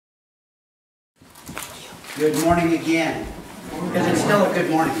Good morning again, because it's still a good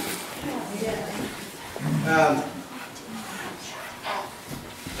morning. I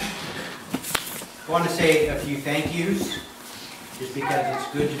want to say a few thank yous, just because it's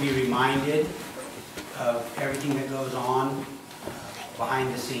good to be reminded of everything that goes on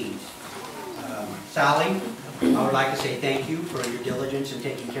behind the scenes. Sally, I would like to say thank you for your diligence in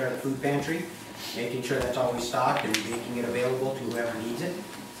taking care of the food pantry, making sure that's always stocked and making it available to whoever needs it.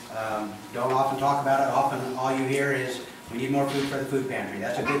 Don't often talk about it. Often all you hear is, we need more food for the food pantry.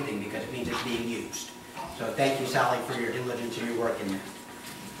 That's a good thing because it means it's being used. So thank you, Sally, for your diligence and your work in there.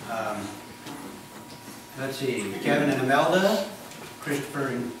 Let's see, Kevin and Imelda, Christopher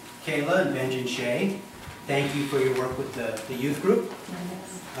and Kayla, and Benj and Shay, thank you for your work with the youth group.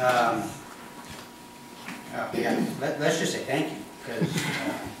 Let's just say thank you, because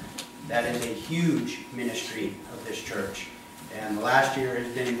that is a huge ministry of this church. And the last year has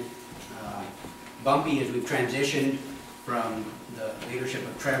been bumpy as we've transitioned from the leadership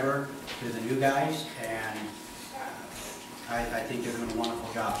of Trevor to the new guys, and I think they're doing a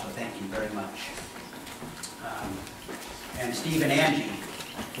wonderful job, so thank you very much. And Steve and Angie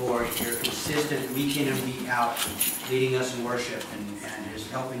for your consistent week in and week out leading us in worship and just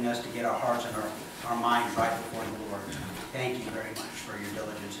helping us to get our hearts and our minds right before the Lord. Thank you very much for your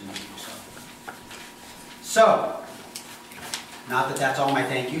diligence in doing so. So, not that that's all my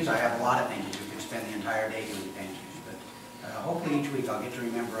thank yous. I have a lot of thank yous. We could spend the entire day doing thank yous, but hopefully each week I'll get to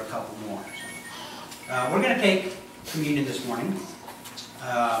remember a couple more. So, we're going to take communion this morning.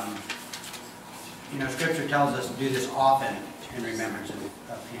 You know, Scripture tells us to do this often in remembrance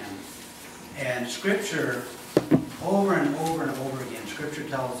of Him. And Scripture, over and over and over again, Scripture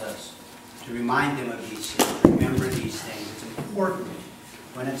tells us to remind them of these things, remember these things. It's important.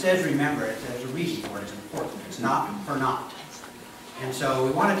 When it says remember, there's a reason for it. It's important. It's not for naught. And so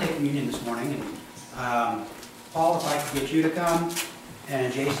we want to take communion this morning. And Paul, if I could get you to come,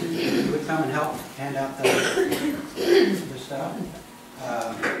 and Jason, if you would come and help hand out the stuff.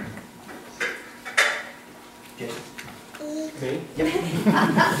 Jason? Me? Yep.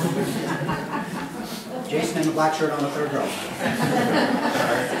 Jason in the black shirt on the third row.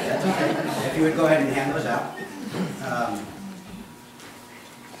 That's okay. If you would go ahead and hand those out.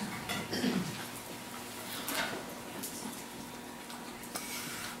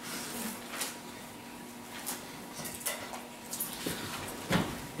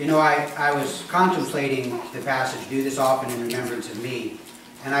 You know, I was contemplating the passage, do this often in remembrance of me,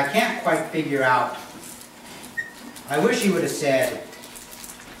 and I can't quite figure out. I wish he would have said,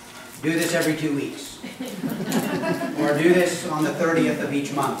 do this every 2 weeks, or do this on the 30th of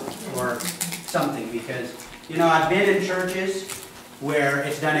each month, or something, because, you know, I've been in churches where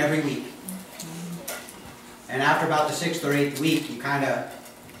it's done every week, and after about the 6th or 8th week, you kind of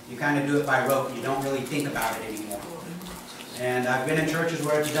do it by rote. You don't really think about it anymore. And I've been in churches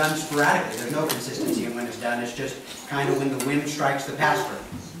where it's done sporadically. There's no consistency in when it's done. It's just kind of when the wind strikes the pastor.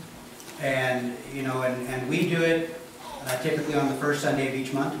 And, you know, and we do it typically on the first Sunday of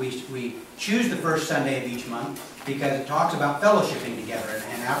each month. We choose the first Sunday of each month because it talks about fellowshipping together.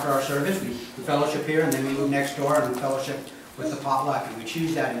 And after our service, we fellowship here, and then we move next door and we fellowship with the potluck. And we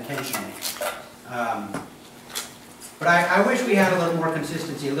choose that intentionally. But I wish we had a little more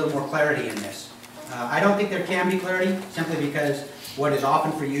consistency, a little more clarity in this. I don't think there can be clarity, simply because what is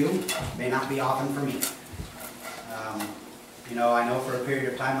often for you may not be often for me. You know, I know for a period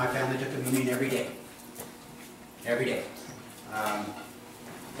of time my family took communion every day. Every day. I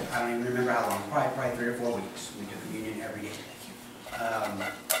don't even remember how long, probably 3 or 4 weeks we took communion every day.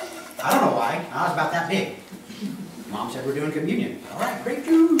 I don't know why. I was about that big. Mom said we're doing communion. All right, grape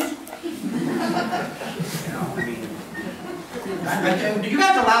juice. You know, I mean, you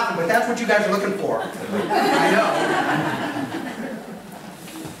guys are laughing, but that's what you guys are looking for. I know.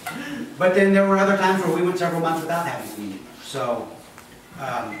 But then there were other times where we went several months without having communion. So,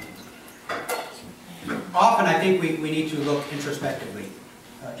 often I think we need to look introspectively.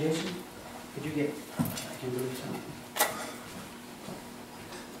 Jason, could you get Kimberly some?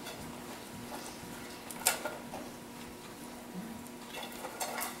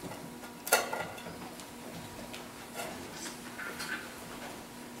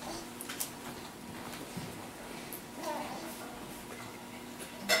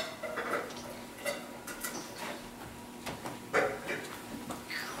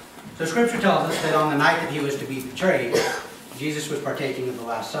 So Scripture tells us that on the night that he was to be betrayed, Jesus was partaking of the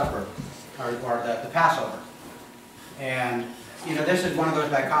Last Supper, or the Passover. And, you know, this is one of those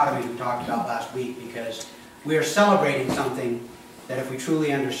dichotomies we talked about last week, because we are celebrating something that if we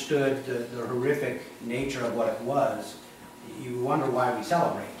truly understood the horrific nature of what it was, you wonder why we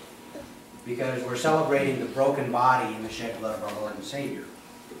celebrate. because we're celebrating the broken body and the shed blood of our Lord and Savior.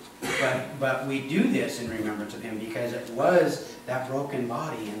 But we do this in remembrance of him because it was that broken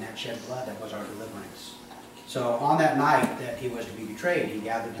body and that shed blood that was our deliverance. So on that night that he was to be betrayed, he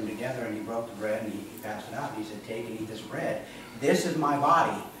gathered them together and he broke the bread and he passed it out. And he said, take and eat this bread. This is my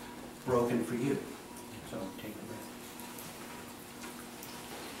body broken for you. So take the bread.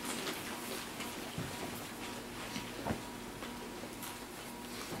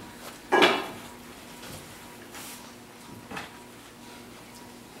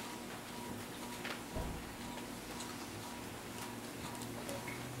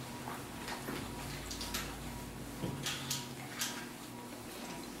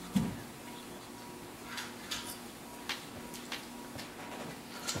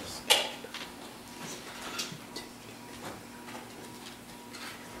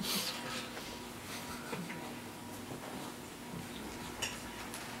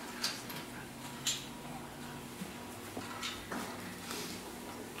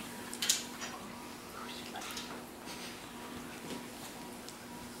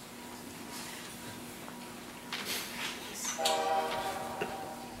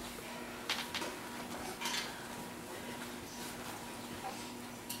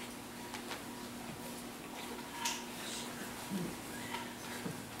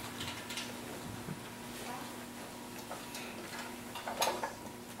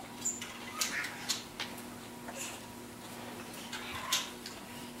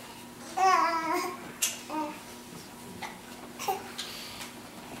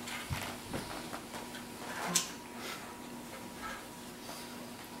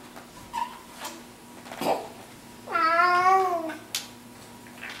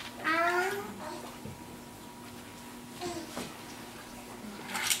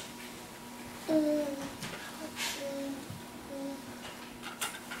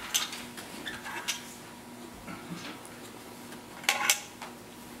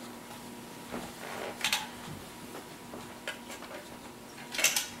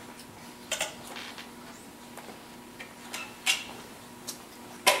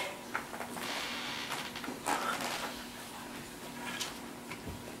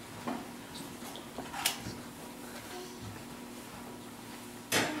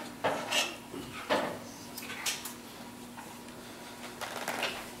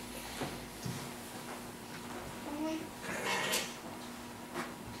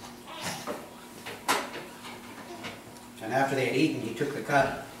 And after they had eaten, he took the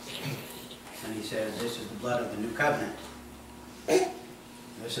cup and he says, this is the blood of the new covenant.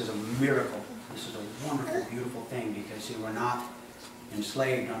 This is a miracle. This is a wonderful, beautiful thing because, see, we're not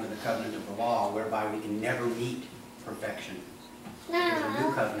enslaved under the covenant of the law whereby we can never meet perfection. There's a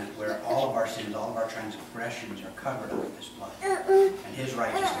new covenant where all of our sins, all of our transgressions are covered under this blood. And his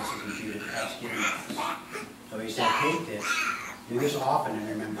righteousness is imputed to us, given to us. So he said, take this. Do this often and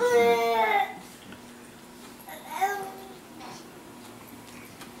remember to me.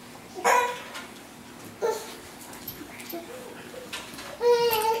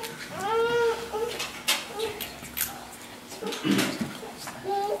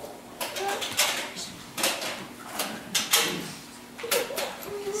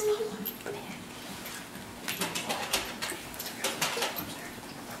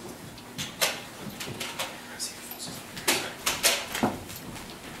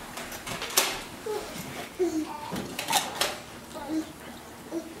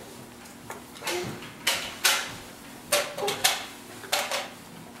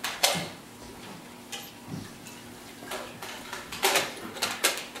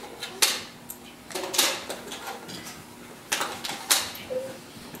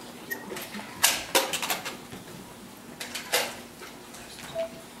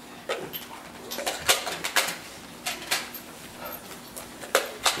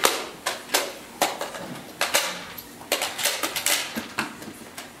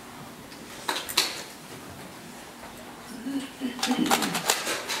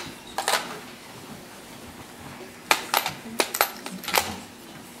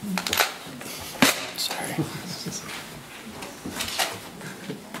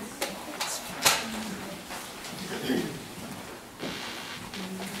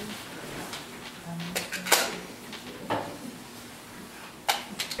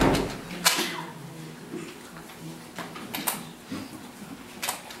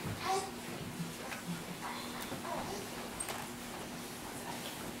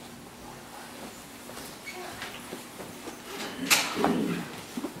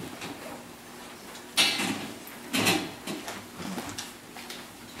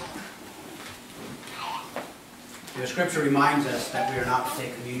 Scripture reminds us that we are not to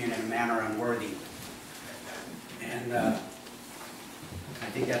take communion in a manner unworthy. And I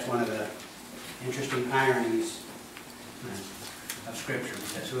think that's one of the interesting ironies of Scripture,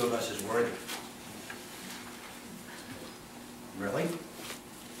 because who of us is worthy? Really?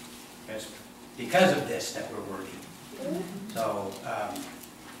 It's because of this that we're worthy. So,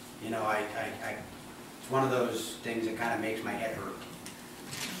 you know, it's one of those things that kind of makes my head hurt.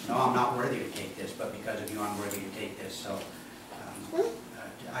 No, I'm not worthy to take this, but because of you, I'm worthy to take this. So,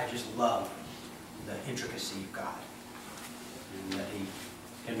 I just love the intricacy of God, and that He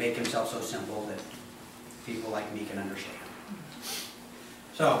can make Himself so simple that people like me can understand.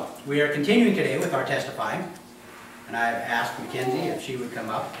 So, we are continuing today with our testifying, and I've asked Mackenzie if she would come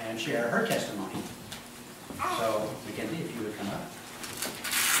up and share her testimony. So, Mackenzie, if you would come up.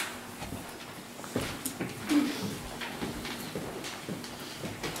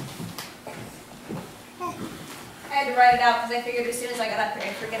 I had to write it out because I figured as soon as I got up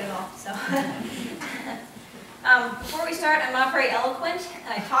here I'd forget it all. So, before we start, I'm not very eloquent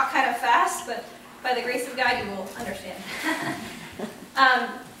and I talk kind of fast, but by the grace of God you will understand.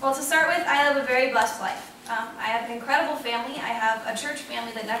 Well, to start with, I live a very blessed life. I have an incredible family. I have a church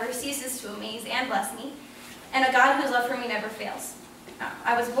family that never ceases to amaze and bless me, and a God whose love for me never fails.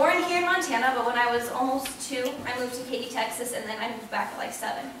 I was born here in Montana, but when I was almost 2, I moved to Katy, Texas, and then I moved back at like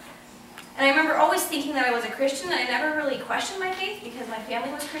 7. And I remember always thinking that I was a Christian, and I never really questioned my faith because my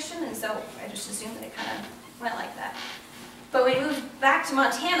family was Christian, and so I just assumed that it kind of went like that. But when we moved back to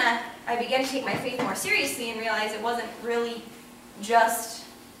Montana, I began to take my faith more seriously and realize it wasn't really just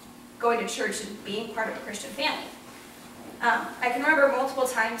going to church and being part of a Christian family. I can remember multiple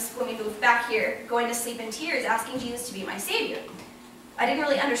times when we moved back here, going to sleep in tears, asking Jesus to be my Savior. I didn't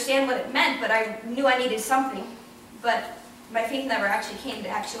really understand what it meant, but I knew I needed something. But my faith never actually came to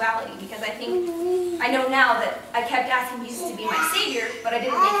actuality, because I know now that I kept asking Jesus to be my Savior, but I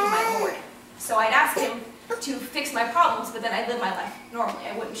didn't make Him my Lord. So I'd ask Him to fix my problems, but then I'd live my life normally.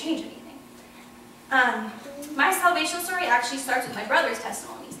 I wouldn't change anything. My salvation story actually starts with my brother's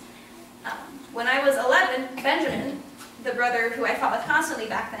testimonies. When I was 11, Benjamin, the brother who I fought with constantly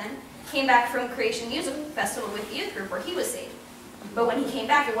back then, came back from Creation Music Festival with the youth group where he was saved. But when he came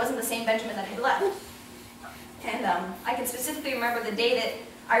back, it wasn't the same Benjamin that had left. And I can specifically remember the day that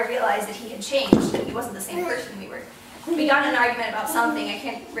I realized that he had changed, that he wasn't the same person we got in an argument about something, I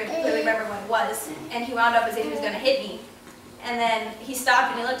can't really remember what it was, and he wound up as if he was going to hit me. And then he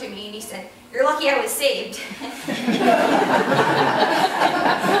stopped and he looked at me and he said, "You're lucky I was saved."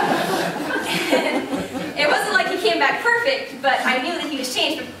 It wasn't like he came back perfect, but I knew that he was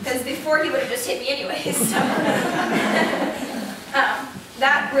changed, because before he would have just hit me anyways. So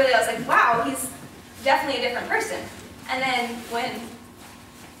that really, I was like, wow, he's definitely a different person. And then when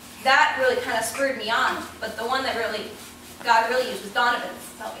that really kind of spurred me on, but the one that God really used was Donovan's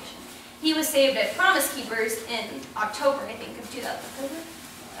salvation. He was saved at Promise Keepers in October, I think, of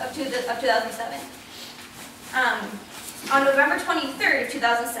 2007. On November 23rd of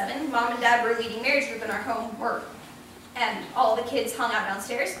 2007, Mom and Dad were leading marriage group in our home, and all the kids hung out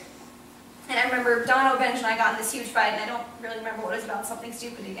downstairs. And I remember Dono, Benj, and I got in this huge fight, and I don't really remember what it was about, something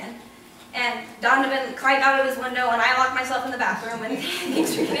stupid again. And Donovan cried out of his window, and I locked myself in the bathroom, and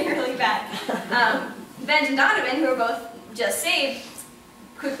things were getting really bad. Benj and Donovan, who were both just saved,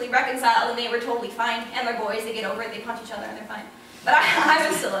 quickly reconciled, and they were totally fine. And they're boys, they get over it, they punch each other, and they're fine. But I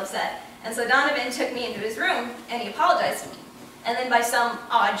was still upset. And so Donovan took me into his room, and he apologized to me. And then by some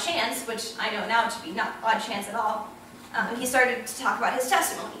odd chance, which I know now to be not odd chance at all, he started to talk about his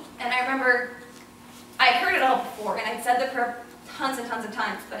testimony. And I remember I heard it all before, and I'd said the prayer tons and tons of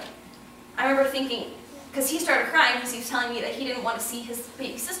times, but I remember thinking, because he started crying because he was telling me that he didn't want to see his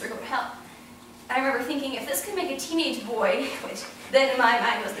baby sister go to hell. And I remember thinking, if this could make a teenage boy, which then in my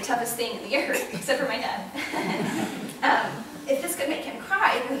mind was the toughest thing in the earth, except for my dad, if this could make him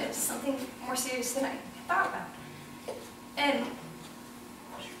cry, then it was something more serious than I thought about. And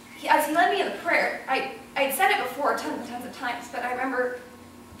as he led me in the prayer, I'd said it before tons and tons of times, but I remember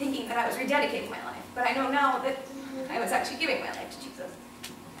thinking that I was rededicating my life. But I know now that I was actually giving my life to Jesus.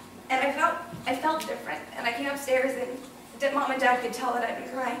 And I felt different. And I came upstairs, and Mom and Dad could tell that I'd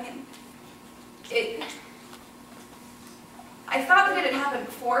been crying. And I thought that it had happened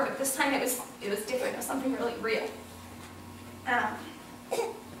before, but this time it was different. It was something really real.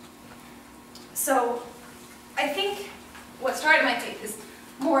 So I think what started my faith is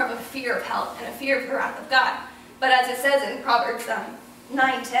more of a fear of hell and a fear of the wrath of God. But as it says in Proverbs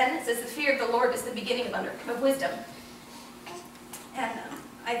 9:10, it says, "The fear of the Lord is the beginning of wisdom." And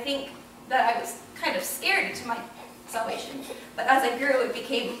I think that I was kind of scared into my salvation. But as I grew, it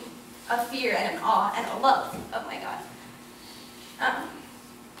became a fear and an awe and a love of my God.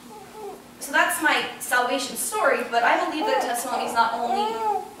 So that's my salvation story, but I believe that a testimony is not only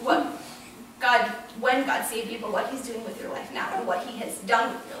when God saved you, but what He's doing with your life now and what He has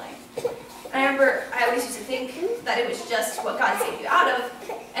done with your life. And I remember I always used to think that it was just what God saved you out of,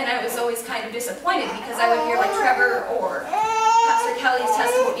 and I was always kind of disappointed because I would hear like Trevor or Pastor Kelly's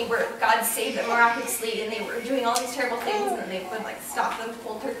testimony where God saved them miraculously and they were doing all these terrible things and then they would like stop them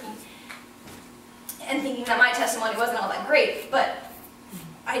cold turkey. And thinking that my testimony wasn't all that great, but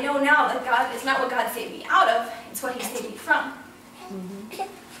I know now that God is not what God saved me out of, it's what He saved me from.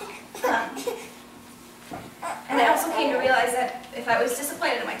 And I also came to realize that if I was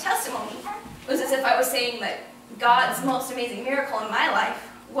disappointed in my testimony, it was as if I was saying that God's most amazing miracle in my life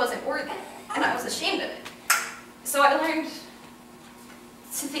wasn't worthy, and I was ashamed of it. So I learned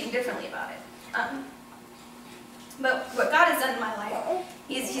to think differently about it. But what God has done in my life,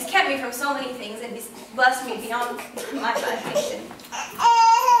 He's kept me from so many things, and He's blessed me beyond my imagination.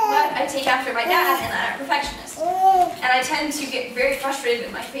 But I take after my dad, and I'm a perfectionist. And I tend to get very frustrated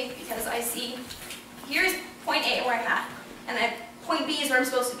with my faith because I see, here's point A where I'm at, and then point B is where I'm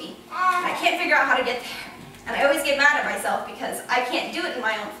supposed to be. And I can't figure out how to get there. And I always get mad at myself because I can't do it in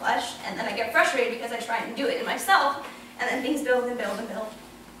my own flesh, and then I get frustrated because I try and do it in myself, and then things build and build and build.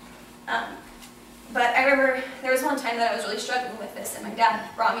 But I remember there was one time that I was really struggling with this, and my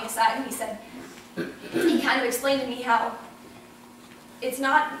dad brought me aside and he said, he kind of explained to me how it's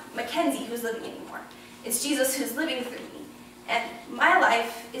not Mackenzie who's living anymore. It's Jesus who's living through me. And my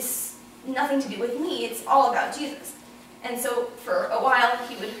life is nothing to do with me, it's all about Jesus. And so for a while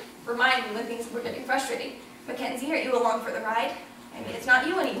he would remind me when things were getting frustrating, Mackenzie, are you along for the ride? I mean, it's not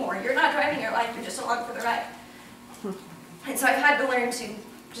you anymore. You're not driving your life, you're just along for the ride. And so I've had to learn to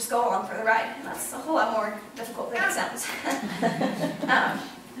just go along for the ride, and that's a whole lot more difficult than it sounds.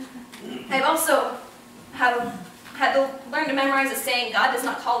 I've also had to learn to memorize a saying, God does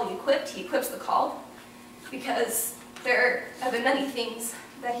not call the equipped, He equips the called, because there have been many things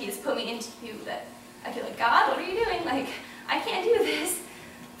that He has put me into that I feel like, God, what are you doing? Like, I can't do this.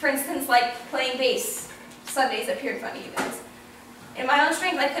 For instance, like playing bass Sundays up here in front of you guys. In my own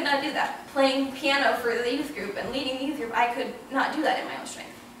strength, I could not do that. Playing piano for the youth group and leading the youth group, I could not do that in my own strength.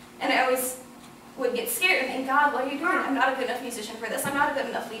 And I always would get scared and think, God, what are you doing? I'm not a good enough musician for this. I'm not a good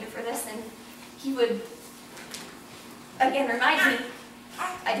enough leader for this. And He would, again, remind me,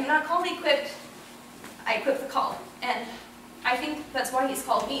 I do not call the equipped, I equip the called. And I think that's why He's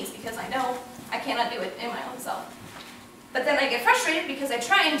called me, is because I know I cannot do it in my own self. But then I get frustrated because I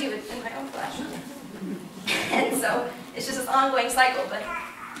try and do it in my own flesh. And so it's just this ongoing cycle. But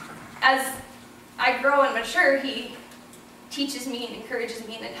as I grow and mature, He teaches me and encourages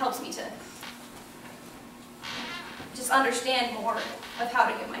me, and it helps me to just understand more of how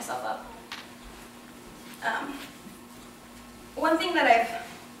to give myself up. One thing that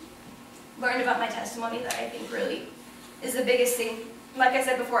I've learned about my testimony that I think really is the biggest thing, like I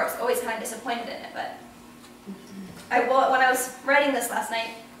said before, I was always kind of disappointed in it, but when I was writing this last night,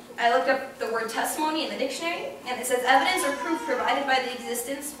 I looked up the word testimony in the dictionary, and it says evidence or proof provided by the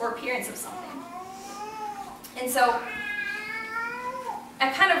existence or appearance of something. And so I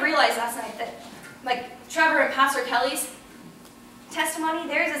kind of realized last night that, like Trevor and Pastor Kelly's testimony,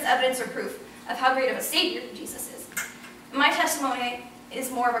 theirs is evidence or proof of how great of a Savior Jesus is. My testimony is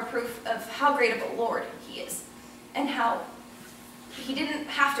more of a proof of how great of a Lord He is, and how He didn't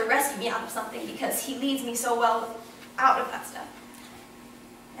have to rescue me out of something because He leads me so well out of that stuff.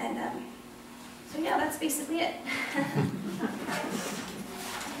 And so yeah, that's basically it.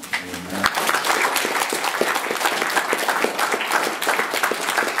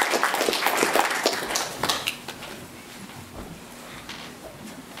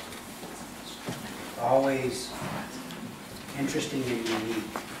 Always interesting and unique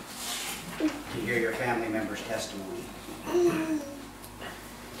to hear your family members' testimony.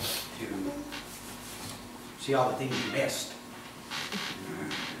 To see all the things you missed.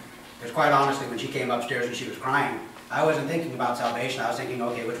 Because quite honestly, when she came upstairs and she was crying, I wasn't thinking about salvation. I was thinking,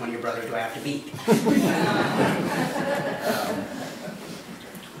 okay, which one of your brothers do I have to beat?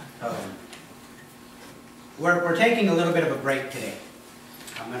 We're taking a little bit of a break today.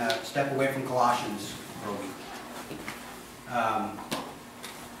 I'm going to step away from Colossians for a week.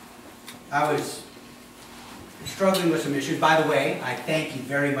 I was struggling with some issues. By the way, I thank you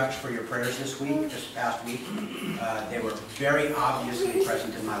very much for your prayers this past week. They were very obviously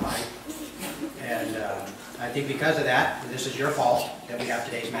present in my life. And I think because of that, this is your fault that we have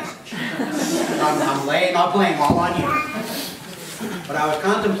today's message. I'm laying my blame all on you. But I was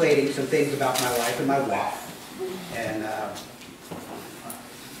contemplating some things about my life and my walk. And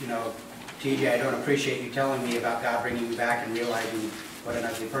you know, TJ, I don't appreciate you telling me about God bringing you back and realizing what an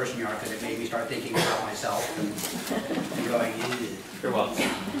ugly person you are, because it made me start thinking about myself and going, easy. You're welcome.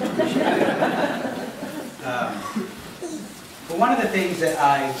 But one of the things that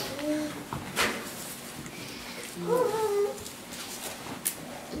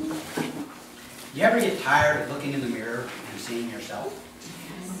you ever get tired of looking in the mirror and seeing yourself?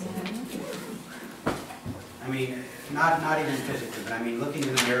 I mean, not even physically, but I mean looking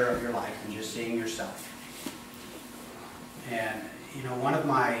in the mirror of your life and just seeing yourself. And, you know, one of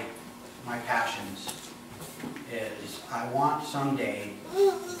my passions is I want someday,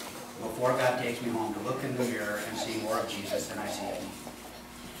 before God takes me home, to look in the mirror and see more of Jesus than I see of me.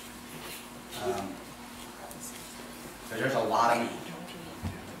 Because there's a lot of me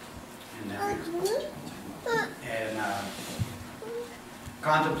in that mirror. And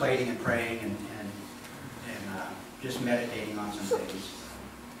contemplating and praying and just meditating on some things,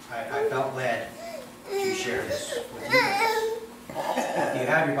 I felt led to share this with you guys. If you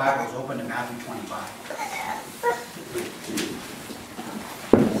have your Bibles, open to Matthew 25.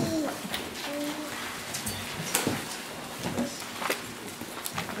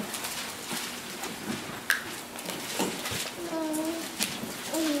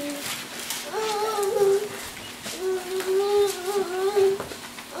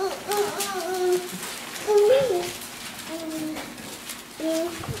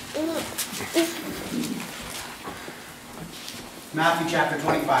 Matthew chapter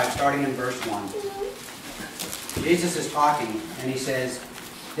 25, starting in verse 1. Jesus is talking, and he says,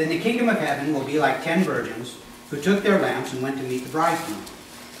 "Then the kingdom of heaven will be like 10 virgins who took their lamps and went to meet the bridegroom.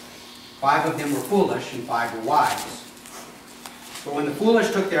 5 of them were foolish, and 5 were wise. But when the foolish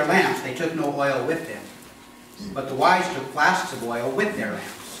took their lamps, they took no oil with them. But the wise took flasks of oil with their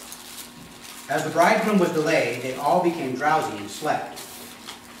lamps. As the bridegroom was delayed, they all became drowsy and slept.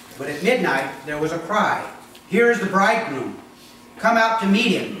 But at midnight there was a cry, 'Here is the bridegroom! Come out to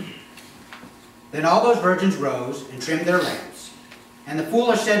meet him.' Then all those virgins rose and trimmed their lamps. And the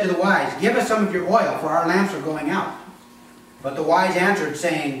foolish said to the wise, 'Give us some of your oil, for our lamps are going out.' But the wise answered,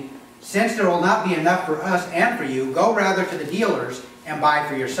 saying, 'Since there will not be enough for us and for you, go rather to the dealers and buy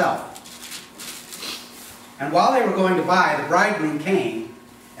for yourself.' And while they were going to buy, the bridegroom came,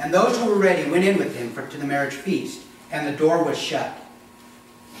 and those who were ready went in with him to the marriage feast, and the door was shut.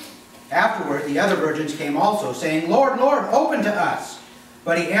 Afterward, the other virgins came also, saying, 'Lord, Lord, open to us.'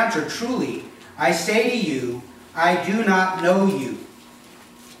 But he answered, 'Truly, I say to you, I do not know you.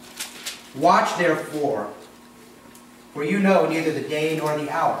 Watch therefore, for you know neither the day nor the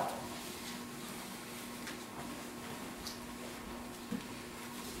hour.'"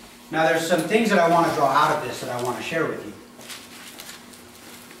 Now there's some things that I want to draw out of this that I want to share with you.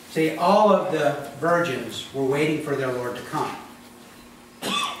 See, all of the virgins were waiting for their Lord to come.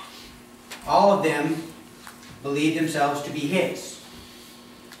 All of them believed themselves to be his.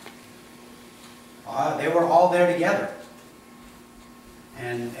 They were all there together.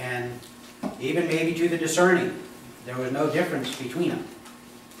 And even maybe to the discerning, there was no difference between them.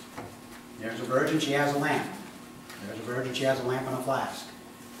 There's a virgin, she has a lamp. There's a virgin, she has a lamp and a flask.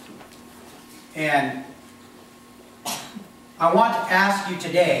 And I want to ask you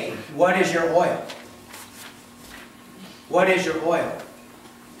today, what is your oil? What is your oil?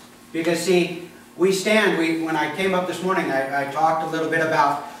 Because see, when I came up this morning, I talked a little bit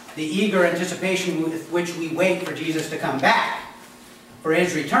about the eager anticipation with which we wait for Jesus to come back, for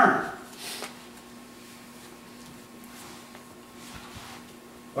his return.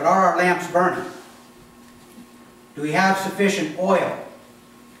 But are our lamps burning? Do we have sufficient oil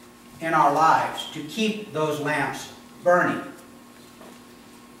in our lives to keep those lamps burning?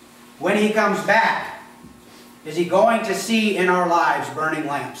 When he comes back, is he going to see in our lives burning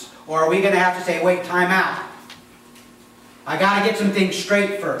lamps? Or are we going to have to say, wait, time out. I got to get some things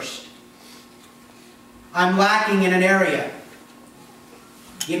straight first. I'm lacking in an area.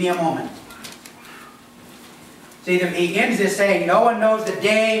 Give me a moment. See, he ends this saying, no one knows the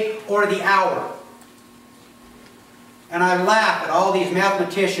day or the hour. And I laugh at all these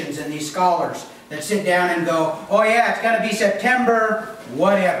mathematicians and these scholars that sit down and go, oh yeah, it's going to be September,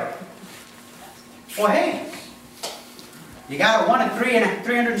 whatever. Well, hey, you got a 1 and 3 and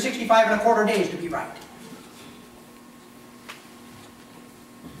 365 and a quarter days to be right.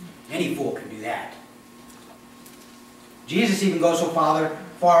 Any fool can do that. Jesus even goes so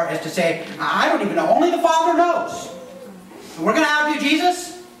far as to say, I don't even know, only the Father knows. And we're going to outdo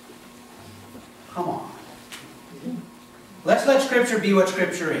Jesus? Come on. Let's let Scripture be what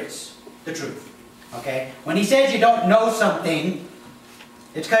Scripture is. The truth. Okay? When he says you don't know something,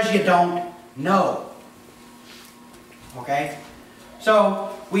 it's because you don't know. Okay?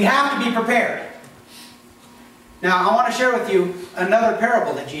 So we have to be prepared. Now I want to share with you another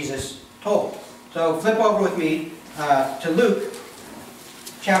parable that Jesus told. So flip over with me to Luke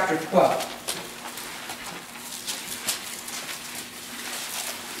chapter 12.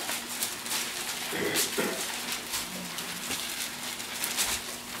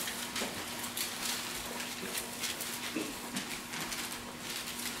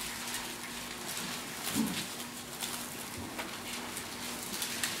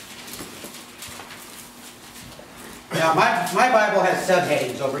 Now, my Bible has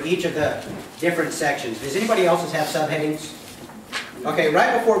subheadings over each of the different sections. Does anybody else's have subheadings? Okay,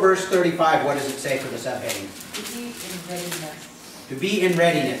 right before verse 35, what does it say for the subheading? To be in readiness. To be in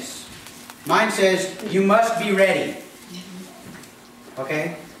readiness. Mine says, you must be ready.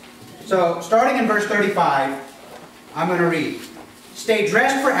 Okay? So, starting in verse 35, I'm going to read. Stay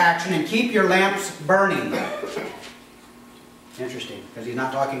dressed for action and keep your lamps burning. Interesting, because he's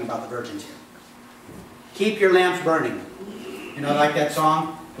not talking about the virgins here. Keep your lamps burning. You know, like that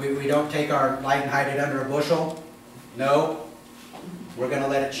song, we don't take our light and hide it under a bushel. No, we're going to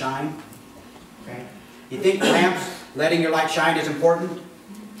let it shine. Okay? You think lamps, letting your light shine is important?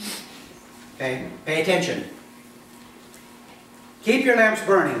 Okay, pay attention. Keep your lamps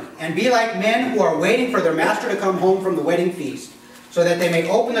burning and be like men who are waiting for their master to come home from the wedding feast, so that they may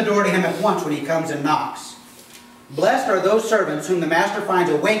open the door to him at once when he comes and knocks. Blessed are those servants whom the master finds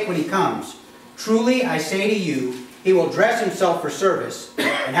awake when he comes. Truly, I say to you, he will dress himself for service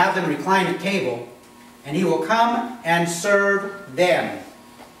and have them recline at table, and he will come and serve them.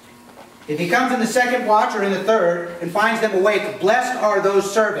 If he comes in the second watch or in the third and finds them awake, blessed are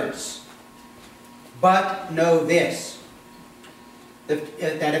those servants. But know this, that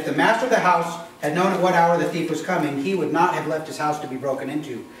if the master of the house had known at what hour the thief was coming, he would not have left his house to be broken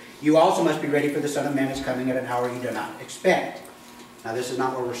into. You also must be ready, for the Son of Man is coming at an hour you do not expect. Now this is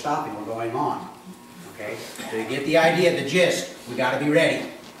not where we're stopping, we're going on. Okay? So you get the idea, the gist, we got to be ready.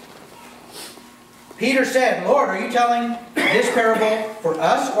 Peter said, Lord, are you telling this parable for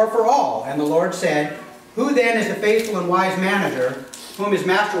us or for all? And the Lord said, who then is the faithful and wise manager, whom his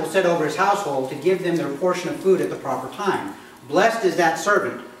master will set over his household to give them their portion of food at the proper time? Blessed is that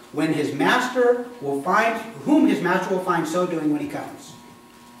servant, whom his master will find so doing when he comes.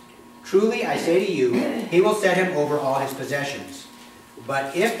 Truly, I say to you, he will set him over all his possessions.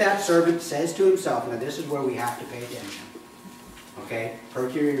 But if that servant says to himself, now this is where we have to pay attention. Okay?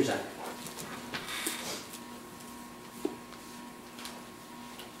 Perk your ears up.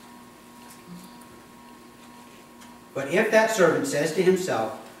 But if that servant says to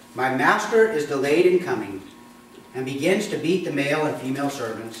himself, my master is delayed in coming, and begins to beat the male and female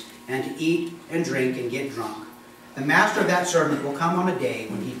servants, and to eat and drink and get drunk, the master of that servant will come on a day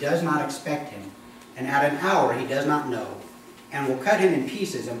when he does not expect him, and at an hour he does not know, and will cut him in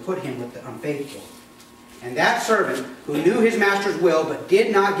pieces and put him with the unfaithful. And that servant who knew his master's will but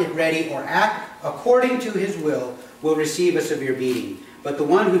did not get ready or act according to his will receive a severe beating. But the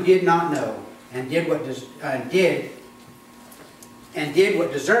one who did not know and did what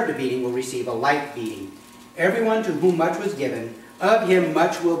deserved a beating will receive a light beating. Everyone to whom much was given, of him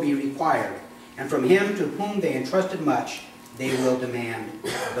much will be required. And from him to whom they entrusted much, they will demand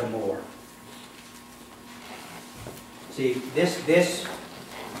the more. See, this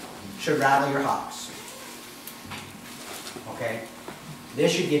should rattle your hops. Okay?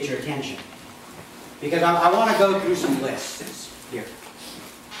 This should get your attention. Because I want to go through some lists here.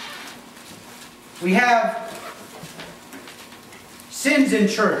 We have sins in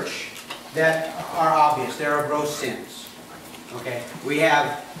church that are obvious. There are gross sins. Okay? We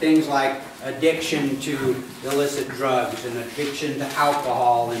have things like addiction to illicit drugs, and addiction to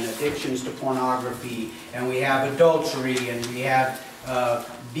alcohol, and addictions to pornography, and we have adultery, and we have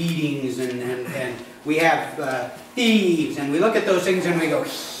beatings, and we have thieves, and we look at those things and we go,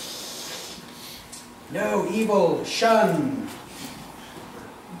 no, evil, shun.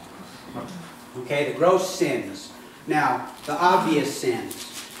 Okay, the gross sins. Now, the obvious sins.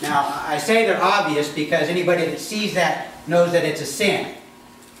 Now, I say they're obvious because anybody that sees that knows that it's a sin.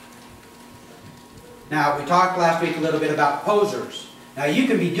 Now, we talked last week a little bit about posers. Now, you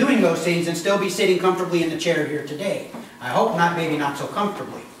can be doing those things and still be sitting comfortably in the chair here today. I hope not, maybe not so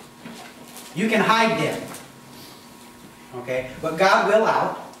comfortably. You can hide them. Okay? But God will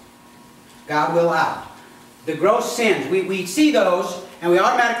out. God will out. The gross sins, we see those and we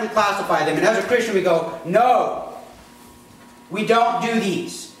automatically classify them. And as a Christian we go, no, we don't do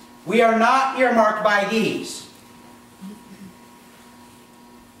these. We are not earmarked by these.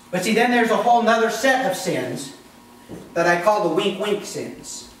 But see, then there's a whole other set of sins that I call the wink-wink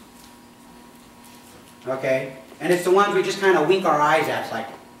sins. Okay? And it's the ones we just kind of wink our eyes at. It's like,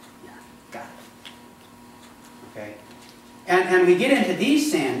 yeah, got it. Okay? And we get into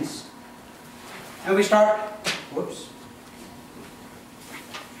these sins, and we start, whoops,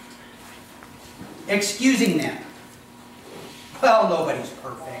 excusing them. Well, nobody's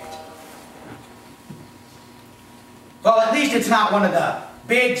perfect. Well, at least it's not one of the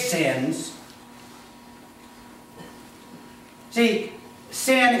big sins. See,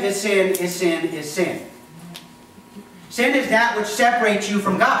 sin is sin is sin is sin. Sin is that which separates you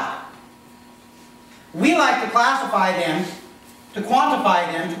from God. We like to classify them, to quantify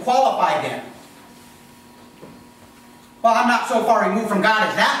them, to qualify them. Well, I'm not so far removed from God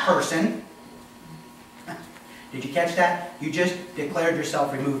as that person. Did you catch that? You just declared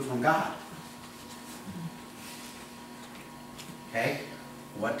yourself removed from God. Okay?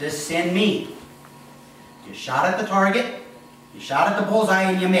 What does sin mean? You shot at the target, you shot at the bullseye,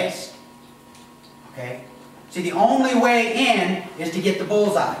 and you missed. Okay? See, the only way in is to get the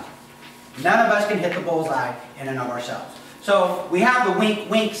bullseye. None of us can hit the bullseye in and of ourselves. So, we have the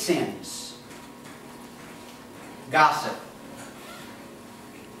wink-wink sins. Gossip.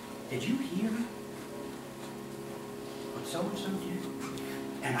 Did you hear what so-and-so did?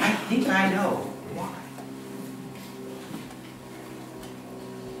 And I think I know why.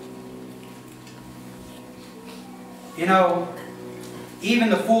 You know, even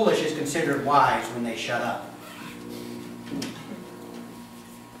the foolish is considered wise when they shut up.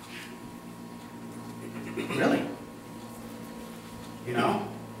 Really? You know?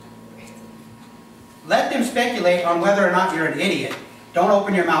 Let them speculate on whether or not you're an idiot. Don't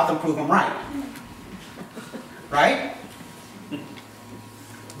open your mouth and prove them right. Right?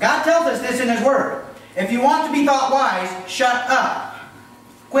 God tells us this in His Word. If you want to be thought wise, shut up.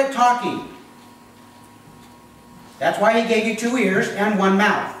 Quit talking. That's why He gave you 2 ears and 1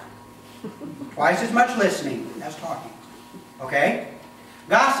 mouth. Twice as much listening as talking. Okay?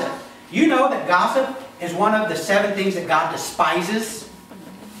 Gossip. You know that gossip is one of the 7 things that God despises?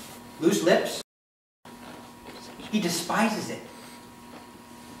 Loose lips. He despises it.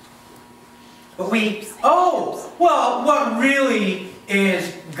 But well, what really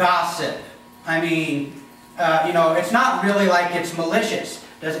is gossip? I mean, you know, it's not really like it's malicious.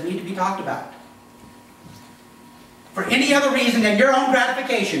 Does it need to be talked about? For any other reason than your own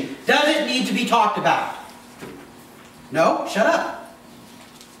gratification, does it need to be talked about? No? Shut up.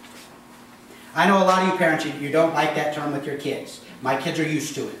 I know a lot of you parents, you don't like that term with your kids. My kids are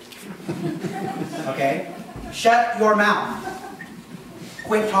used to it. Okay? Shut your mouth.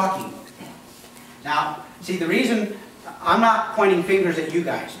 Quit talking. Now, see, the reason I'm not pointing fingers at you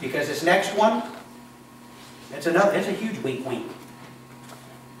guys, because this next one, it's a huge wink wink.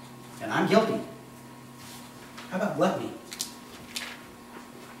 And I'm guilty. How about gluttony?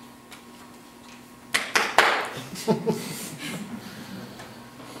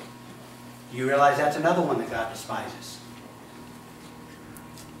 You realize that's another one that God despises.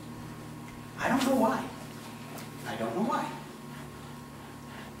 I don't know why. I don't know why.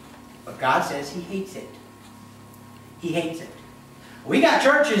 But God says He hates it. He hates it. We got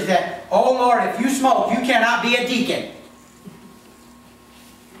churches that, oh Lord, if you smoke, you cannot be a deacon.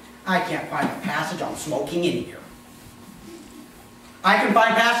 I can't find a passage on smoking in here. I can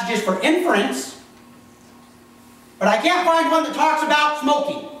find passages for inference, but I can't find one that talks about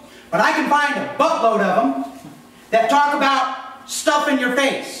smoking. But I can find a buttload of them that talk about stuff in your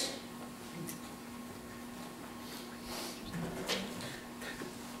face.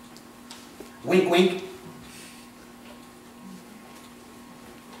 Wink, wink.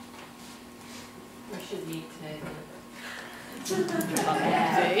 We should meet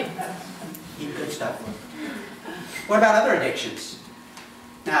Okay. Eat good stuff. What about other addictions?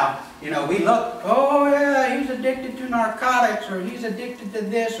 Now, you know, we look, oh yeah, he's addicted to narcotics, or he's addicted to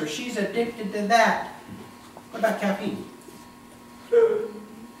this, or she's addicted to that. What about caffeine?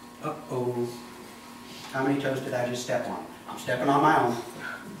 Uh-oh. How many toes did I just step on? I'm stepping on my own.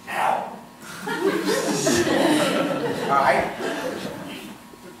 Ow. Alright?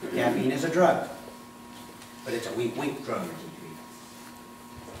 Caffeine is a drug. But it's a wink-wink drug.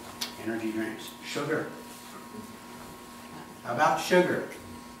 Energy drinks. Sugar. How about sugar?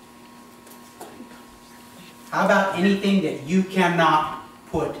 How about anything that you cannot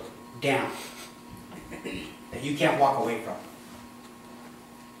put down? That you can't walk away from?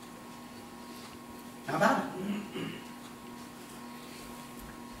 How about it?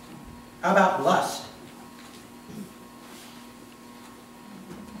 How about lust?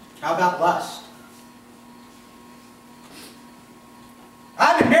 How about lust?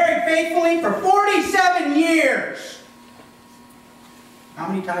 I've been married faithfully for 47 years. How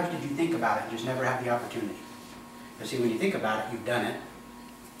many times did you think about it and just never have the opportunity? But see, when you think about it, you've done it.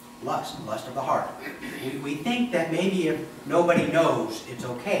 Lust of the heart. We think that maybe if nobody knows, it's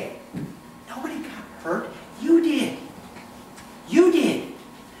okay. Nobody got hurt. You did. You did.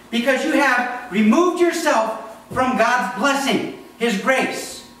 Because you have removed yourself from God's blessing, His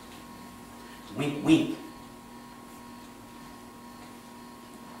grace. Wink, wink.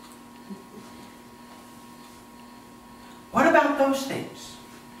 What about those things?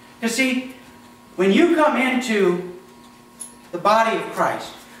 You see, when you come into the body of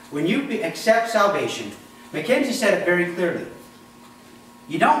Christ, when you accept salvation, Mackenzie said it very clearly.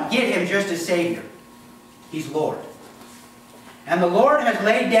 You don't get Him just as Savior. He's Lord. And the Lord has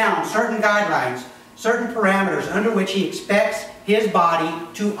laid down certain guidelines, certain parameters under which He expects His body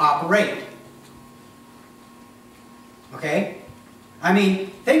to operate. Okay? I mean,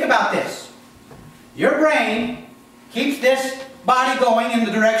 think about this. Your brain keeps this body going in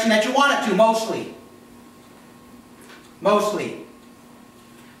the direction that you want it to, mostly. Mostly.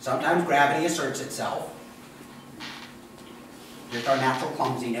 Sometimes gravity asserts itself. Just our natural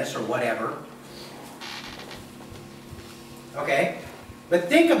clumsiness or whatever. Okay? But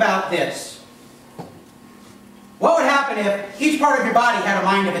think about this. What would happen if each part of your body had a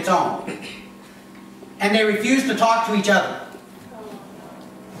mind of its own? And they refused to talk to each other?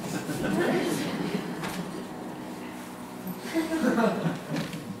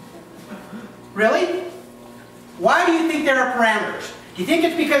 Really? Why do you think there are parameters? Do you think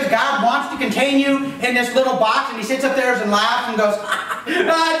it's because God wants to contain you in this little box and He sits up there and laughs and goes,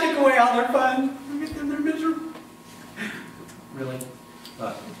 I took away all their fun. Look at them, they're miserable. Really?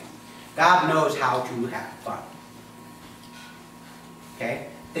 Look, God knows how to have fun. Okay?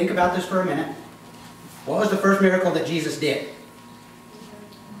 Think about this for a minute. What was the first miracle that Jesus did?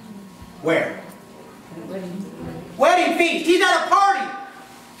 Where? Wedding feast. He's at a party.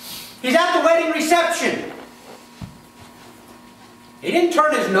 He's at the wedding reception. He didn't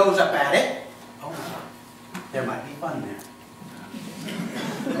turn his nose up at it. Oh, there might be fun there.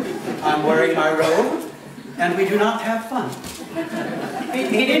 I'm wearing my robe, and we do not have fun.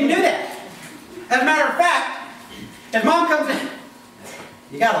 He didn't do that. As a matter of fact, his mom comes in.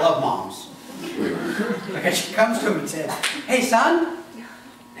 You gotta love moms. Because she comes to him and says, hey son,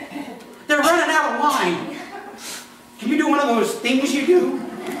 they're running out of wine. Can you do one of those things you do?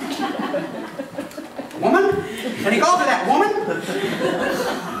 Woman? And he calls her that woman?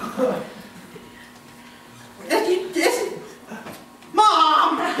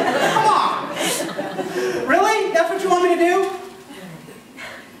 Mom! Come on! Really? That's what you want me to do?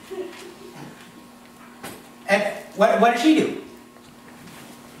 And what does she do?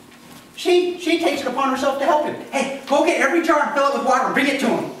 She takes it upon herself to help him. Hey, go get every jar and fill it with water and bring it to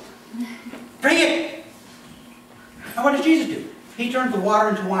him. Bring it! And what does Jesus do? He turns the water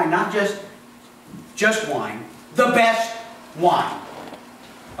into wine, not just wine, the best wine.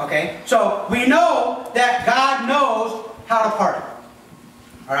 Okay? So we know that God knows how to party.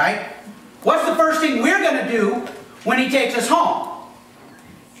 Alright? What's the first thing we're going to do when He takes us home?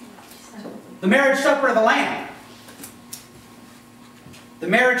 The marriage supper of the Lamb. The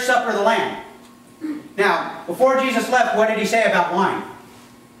marriage supper of the Lamb. Now, before Jesus left, what did He say about wine?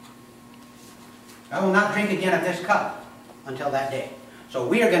 I will not drink again of this cup until that day. So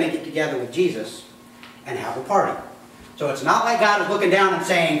we are going to get together with Jesus and have a party. So it's not like God is looking down and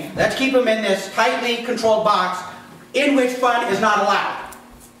saying, let's keep Him in this tightly controlled box in which fun is not allowed.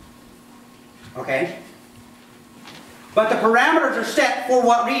 Okay? But the parameters are set for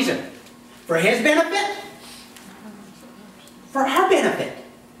what reason? For His benefit? For our benefit.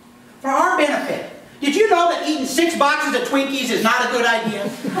 For our benefit. Did you know that eating 6 boxes of Twinkies is not a good idea?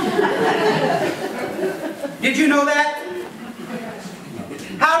 Did you know that?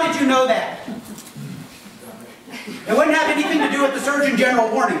 How did you know that? It wouldn't have anything to do with the Surgeon General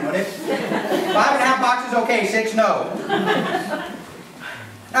warning, would it? 5.5 boxes, okay, 6, no.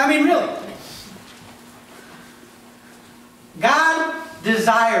 I mean, really. God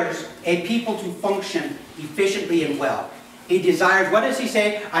desires a people to function efficiently and well. He desires, what does He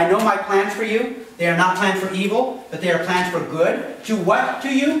say? I know my plans for you. They are not plans for evil, but they are plans for good. To what to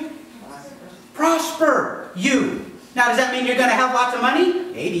you? Prosper you. Now, does that mean you're going to have lots of money?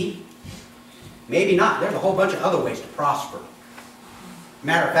 Maybe. Maybe not. There's a whole bunch of other ways to prosper.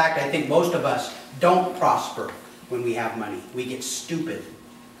 Matter of fact, I think most of us don't prosper when we have money. We get stupid.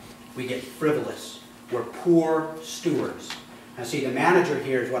 We get frivolous. We're poor stewards. Now, see, the manager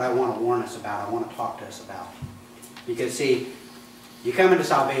here is what I want to warn us about. I want to talk to us about. Because, see, you come into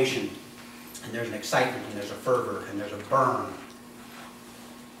salvation, and there's an excitement, and there's a fervor, and there's a burn.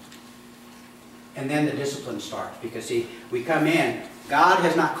 And then the discipline starts. Because, see, we come in. God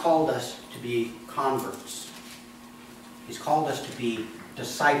has not called us to be converts. He's called us to be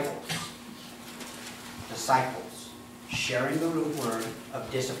disciples. Disciples. Sharing the word of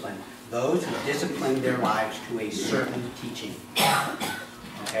discipline. Those who discipline their lives to a certain teaching.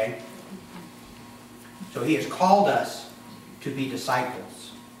 Okay? So he has called us to be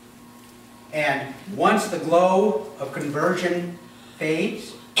disciples. And once the glow of conversion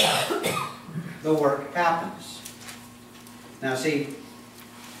fades, the work happens. Now see,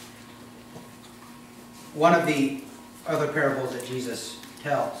 one of the other parables that Jesus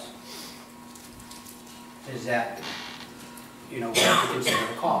tells is that, we have to consider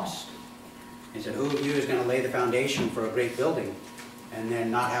the cost. He said, who of you is going to lay the foundation for a great building and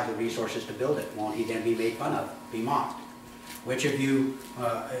then not have the resources to build it? Won't he then be made fun of, be mocked? Which of you,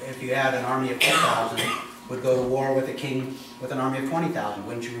 if you had an army of 10,000, would go to war with a king with an army of 20,000?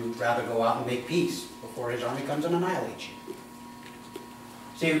 Wouldn't you rather go out and make peace before his army comes and annihilates you?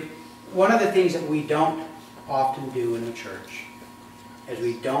 See, one of the things that we don't often do in the church is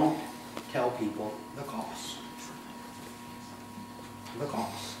we don't tell people the cost. The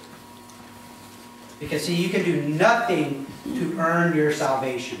cost. Because see, you can do nothing to earn your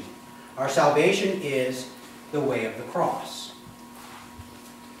salvation. Our salvation is the way of the cross.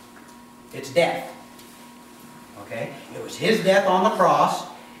 It's death. Okay? It was his death on the cross.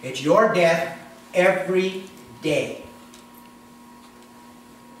 It's your death every day.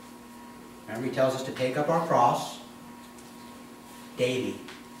 Remember, he tells us to take up our cross daily.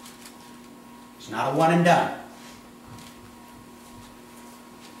 It's not a one and done.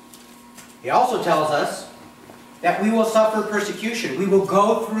 He also tells us that we will suffer persecution. We will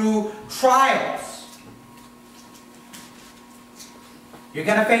go through trials. You're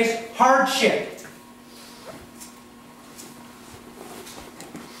going to face hardship.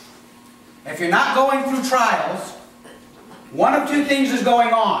 If you're not going through trials, one of two things is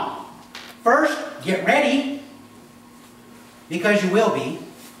going on. First, get ready, because you will be.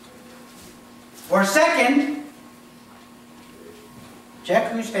 Or second,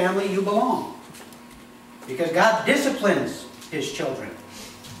 check whose family you belong. Because God disciplines his children.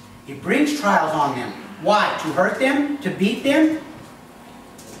 He brings trials on them. Why? To hurt them? To beat them?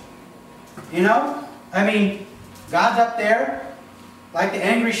 God's up there like the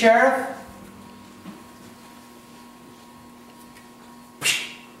angry sheriff.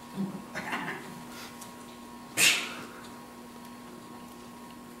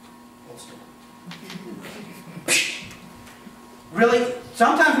 Really,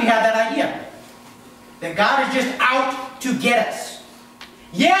 sometimes we have that idea that God is just out to get us.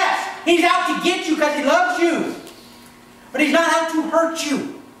 Yes, he's out to get you because he loves you. But he's not out to hurt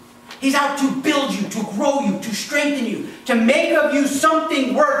you. He's out to build you, to grow you, to strengthen you, to make of you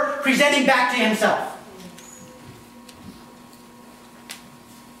something worth presenting back to himself.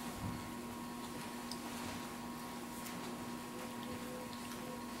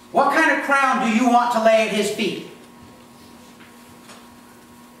 What kind of crown do you want to lay at his feet?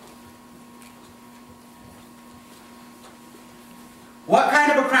 What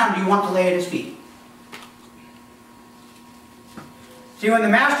kind of a crown do you want to lay at his feet? See, when the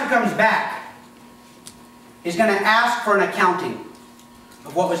master comes back, he's going to ask for an accounting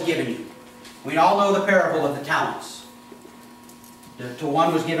of what was given you. We all know the parable of the talents. To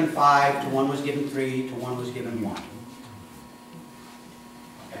one was given 5, to one was given 3, to one was given 1.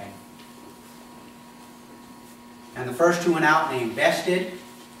 Okay? And the first 2 went out and they invested,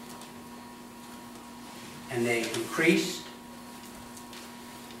 and they increased.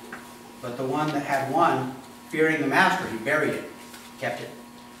 But the one that had 1, fearing the master, he buried it, kept it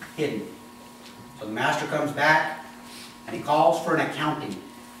hidden. So the master comes back and he calls for an accounting.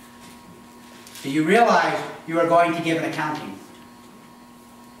 Do you realize you are going to give an accounting?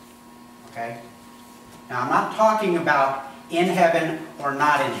 Okay? Now I'm not talking about in heaven or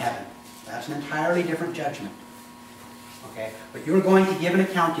not in heaven. That's an entirely different judgment. Okay? But you're going to give an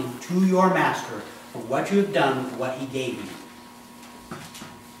accounting to your master for what you have done with what he gave you.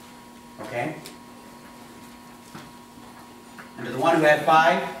 Okay? And to the one who had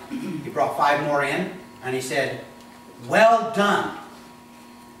 5, he brought 5 more in, and he said, "Well done,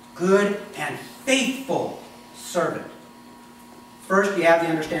 good and faithful servant." First, you have the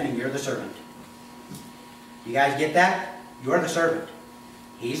understanding you're the servant. You guys get that? You're the servant.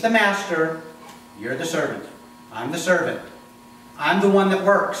 He's the master, you're the servant. I'm the servant. I'm the one that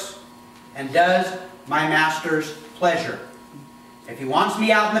works and does my master's pleasure. If he wants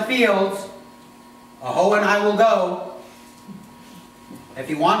me out in the fields, a hoe and I will go. If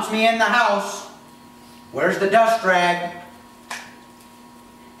he wants me in the house, where's the dust rag?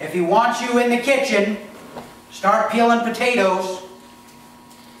 If he wants you in the kitchen, start peeling potatoes.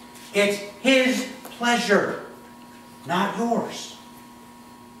 It's his pleasure. not yours.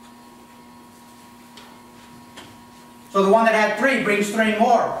 So the one that had 3 brings 3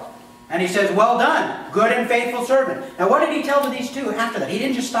 more. And he says, well done, good and faithful servant. Now what did he tell to these 2 after that? He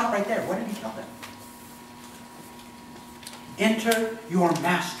didn't just stop right there. What did he tell them? Enter your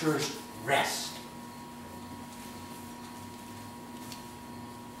master's rest.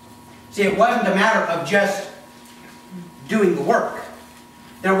 See, it wasn't a matter of just doing the work.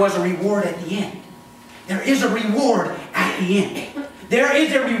 There was a reward at the end. There is a reward at the end. There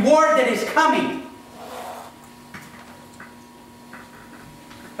is a reward that is coming.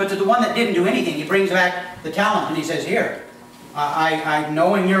 But to the one that didn't do anything, he brings back the talent and he says, here,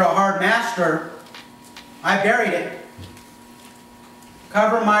 knowing you're a hard master, I buried it.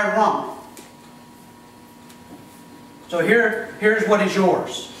 Cover my wrong. So here's what is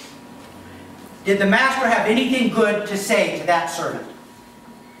yours. Did the master have anything good to say to that servant?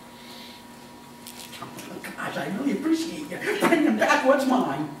 Gosh, I really appreciate you bringing back what's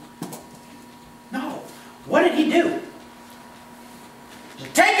mine. No. What did he do?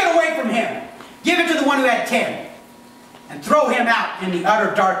 Take it away from him. Give it to the one who had 10. And throw him out in the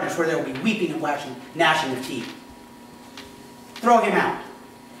utter darkness where there will be weeping and gnashing of teeth. Throw him out.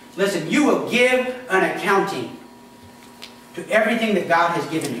 Listen, you will give an accounting to everything that God has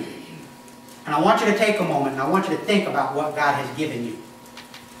given you. And I want you to take a moment and I want you to think about what God has given you.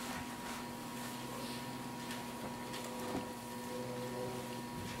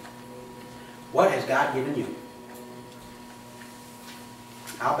 What has God given you?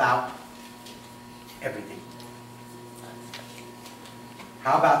 How about everything?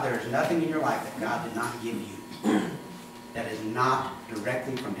 How about there is nothing in your life that God did not give you that is not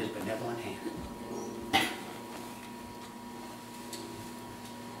directly from His benevolent hand?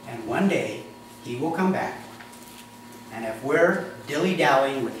 And one day, He will come back, and if we're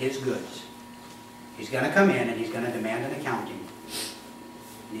dilly-dallying with His goods, He's going to come in and He's going to demand an accounting.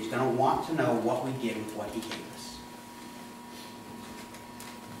 And He's going to want to know what we did with what He gave us.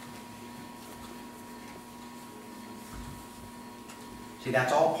 See,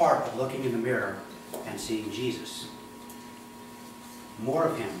 that's all part of looking in the mirror and seeing Jesus. More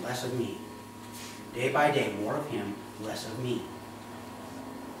of Him, less of me. Day by day, more of Him, less of me.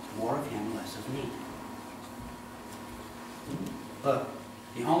 More of Him, less of me. Look,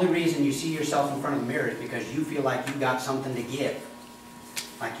 the only reason you see yourself in front of the mirror is because you feel like you got something to give.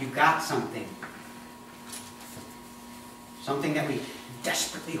 Like you got something. Something that we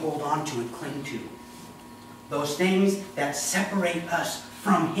desperately hold on to and cling to. Those things that separate us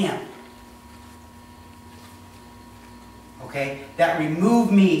from Him. Okay? That remove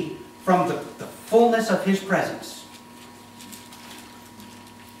me from the fullness of His presence.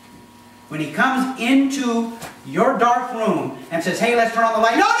 When He comes into your dark room and says, hey, let's turn on the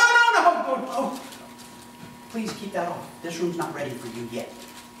light. No. Please keep that off. This room's not ready for you yet.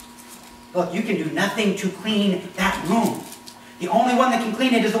 Look, you can do nothing to clean that room. The only one that can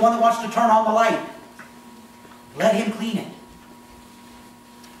clean it is the one that wants to turn on the light. Let Him clean it.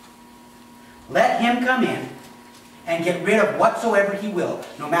 Let Him come in and get rid of whatsoever He will,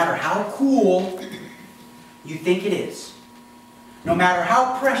 no matter how cool you think it is, no matter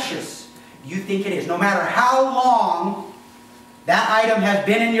how precious you think it is, no matter how long that item has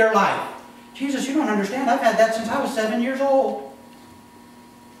been in your life. Jesus, you don't understand. I've had that since I was 7 years old.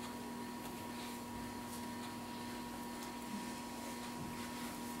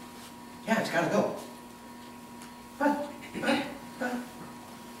 Yeah, it's got to go. But,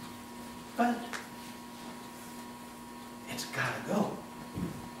 it's got to go.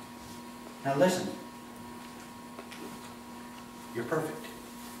 Now listen, you're perfect.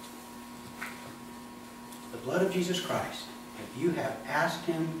 The blood of Jesus Christ, if you have asked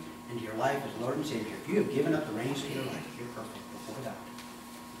Him into your life as Lord and Savior, if you have given up the reins of your life, you're perfect before God.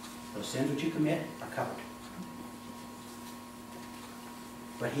 Those sins which you commit are covered.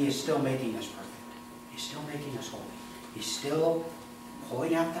 But He is still making us perfect. He's still making us holy. He's still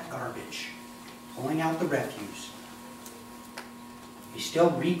pulling out that garbage, pulling out the refuse. He's still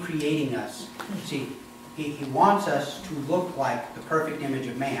recreating us. See, he wants us to look like the perfect image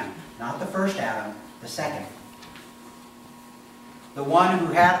of man. Not the first Adam, the second. The one who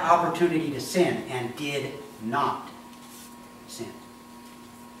had opportunity to sin and did not sin.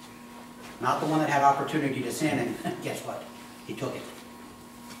 Not the one that had opportunity to sin and guess what? He took it.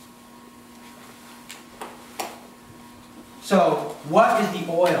 So, what is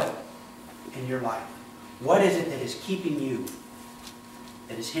the oil in your life? What is it that is keeping you,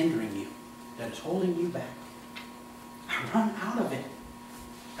 that is hindering you, that is holding you back? I run out of it.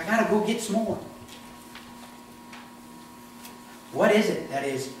 I got to go get some more. What is it that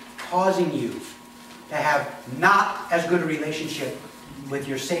is causing you to have not as good a relationship with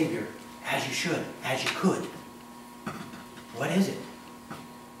your Savior as you should, as you could? What is it?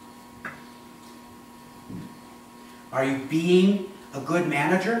 Are you being a good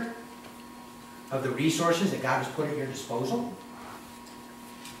manager of the resources that God has put at your disposal?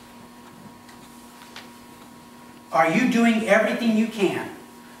 Are you doing everything you can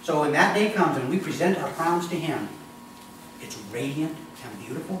so when that day comes and we present our crowns to Him, it's radiant and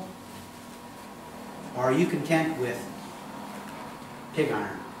beautiful? Or are you content with pig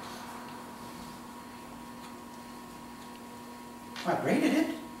iron? Well, I rated it.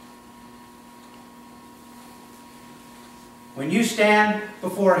 When you stand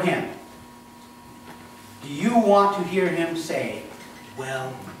before Him, do you want to hear Him say,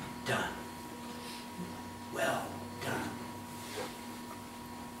 "Well done. Well done.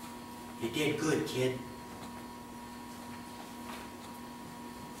 You did good, kid."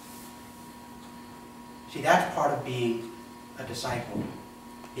 See, that's part of being a disciple.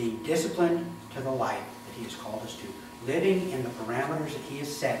 Being disciplined to the life that He has called us to. Living in the parameters that He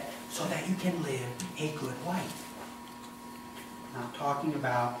has set so that you can live a good life. I'm not talking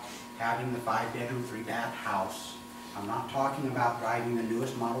about having the 5-bedroom, 3-bath house. I'm not talking about driving the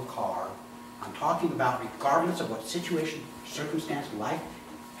newest model car. I'm talking about regardless of what situation, circumstance, life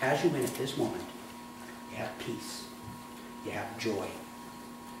has you in at this moment, you have peace. You have joy.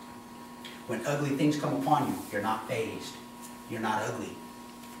 When ugly things come upon you, you're not fazed. You're not ugly.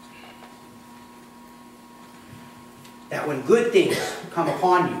 That when good things come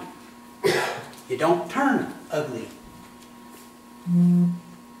upon you, you don't turn ugly.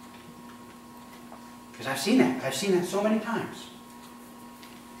 Because I've seen that. I've seen that so many times.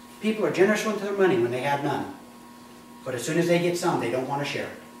 People are generous with their money when they have none. But as soon as they get some, they don't want to share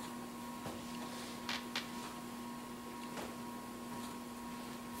it.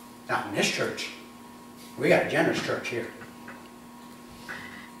 Not in this church. We got a generous church here.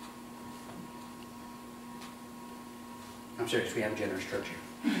 I'm serious, we have a generous church here.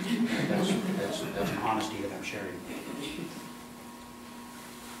 That's an honesty that I'm sharing.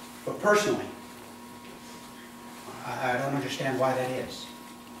 But personally, I don't understand why that is.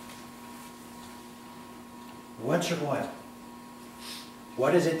 What's your oil?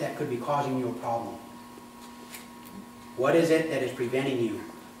 What is it that could be causing you a problem? What is it that is preventing you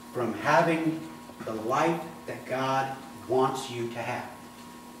from having the life that God wants you to have?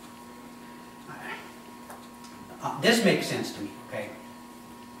 This makes sense to me, okay?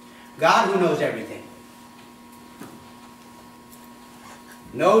 God, who knows everything,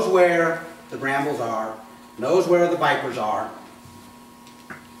 knows where the brambles are, knows where the vipers are,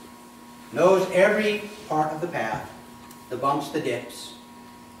 knows every part of the path, the bumps, the dips.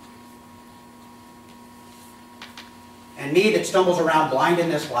 And me that stumbles around blind in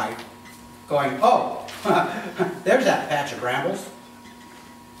this life, going, oh, there's that patch of brambles,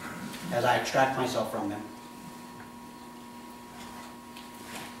 as I extract myself from them.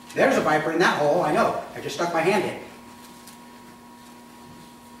 There's a viper in that hole, I know. I just stuck my hand in.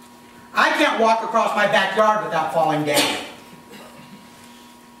 I can't walk across my backyard without falling down.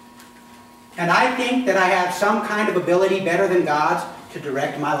 And I think that I have some kind of ability better than God's to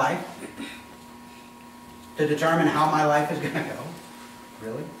direct my life. To determine how my life is going to go.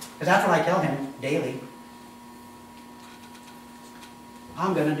 Really? Because that's what I tell Him daily.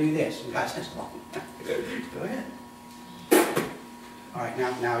 I'm going to do this. And God says, well, go ahead. All right,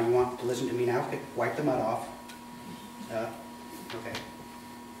 now you want to listen to me now? Okay, wipe the mud off. Okay.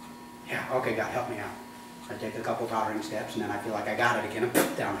 Yeah, okay, God, help me out. I take a couple tottering steps, and then I feel like I got it again,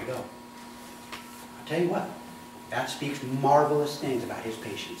 and down I go. I'll tell you what, that speaks marvelous things about His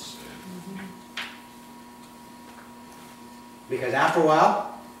patience. Because after a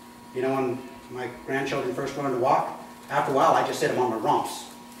while, you know, when my grandchildren first learned to walk, after a while I just sit them on my rumps.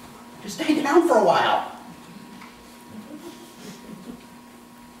 Just stay down for a while.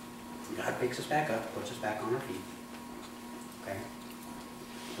 God picks us back up, puts us back on our feet. Okay?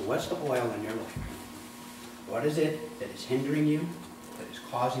 So what's the oil in your life? What is it that is hindering you, that is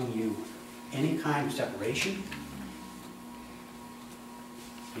causing you any kind of separation?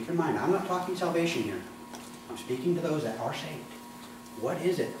 Keep in mind, I'm not talking salvation here. I'm speaking to those that are saved. What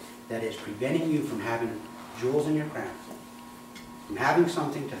is it that is preventing you from having jewels in your crown? From having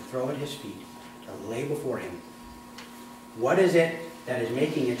something to throw at His feet, to lay before Him? What is it that is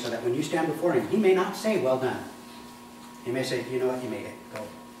making it so that when you stand before Him, He may not say, well done. He may say, you know what, you made it. Go.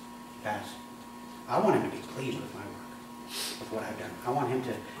 Pass. I want Him to be pleased with my work, with what I've done. I want Him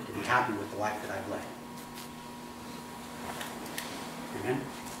to be happy with the life that I've led. Amen?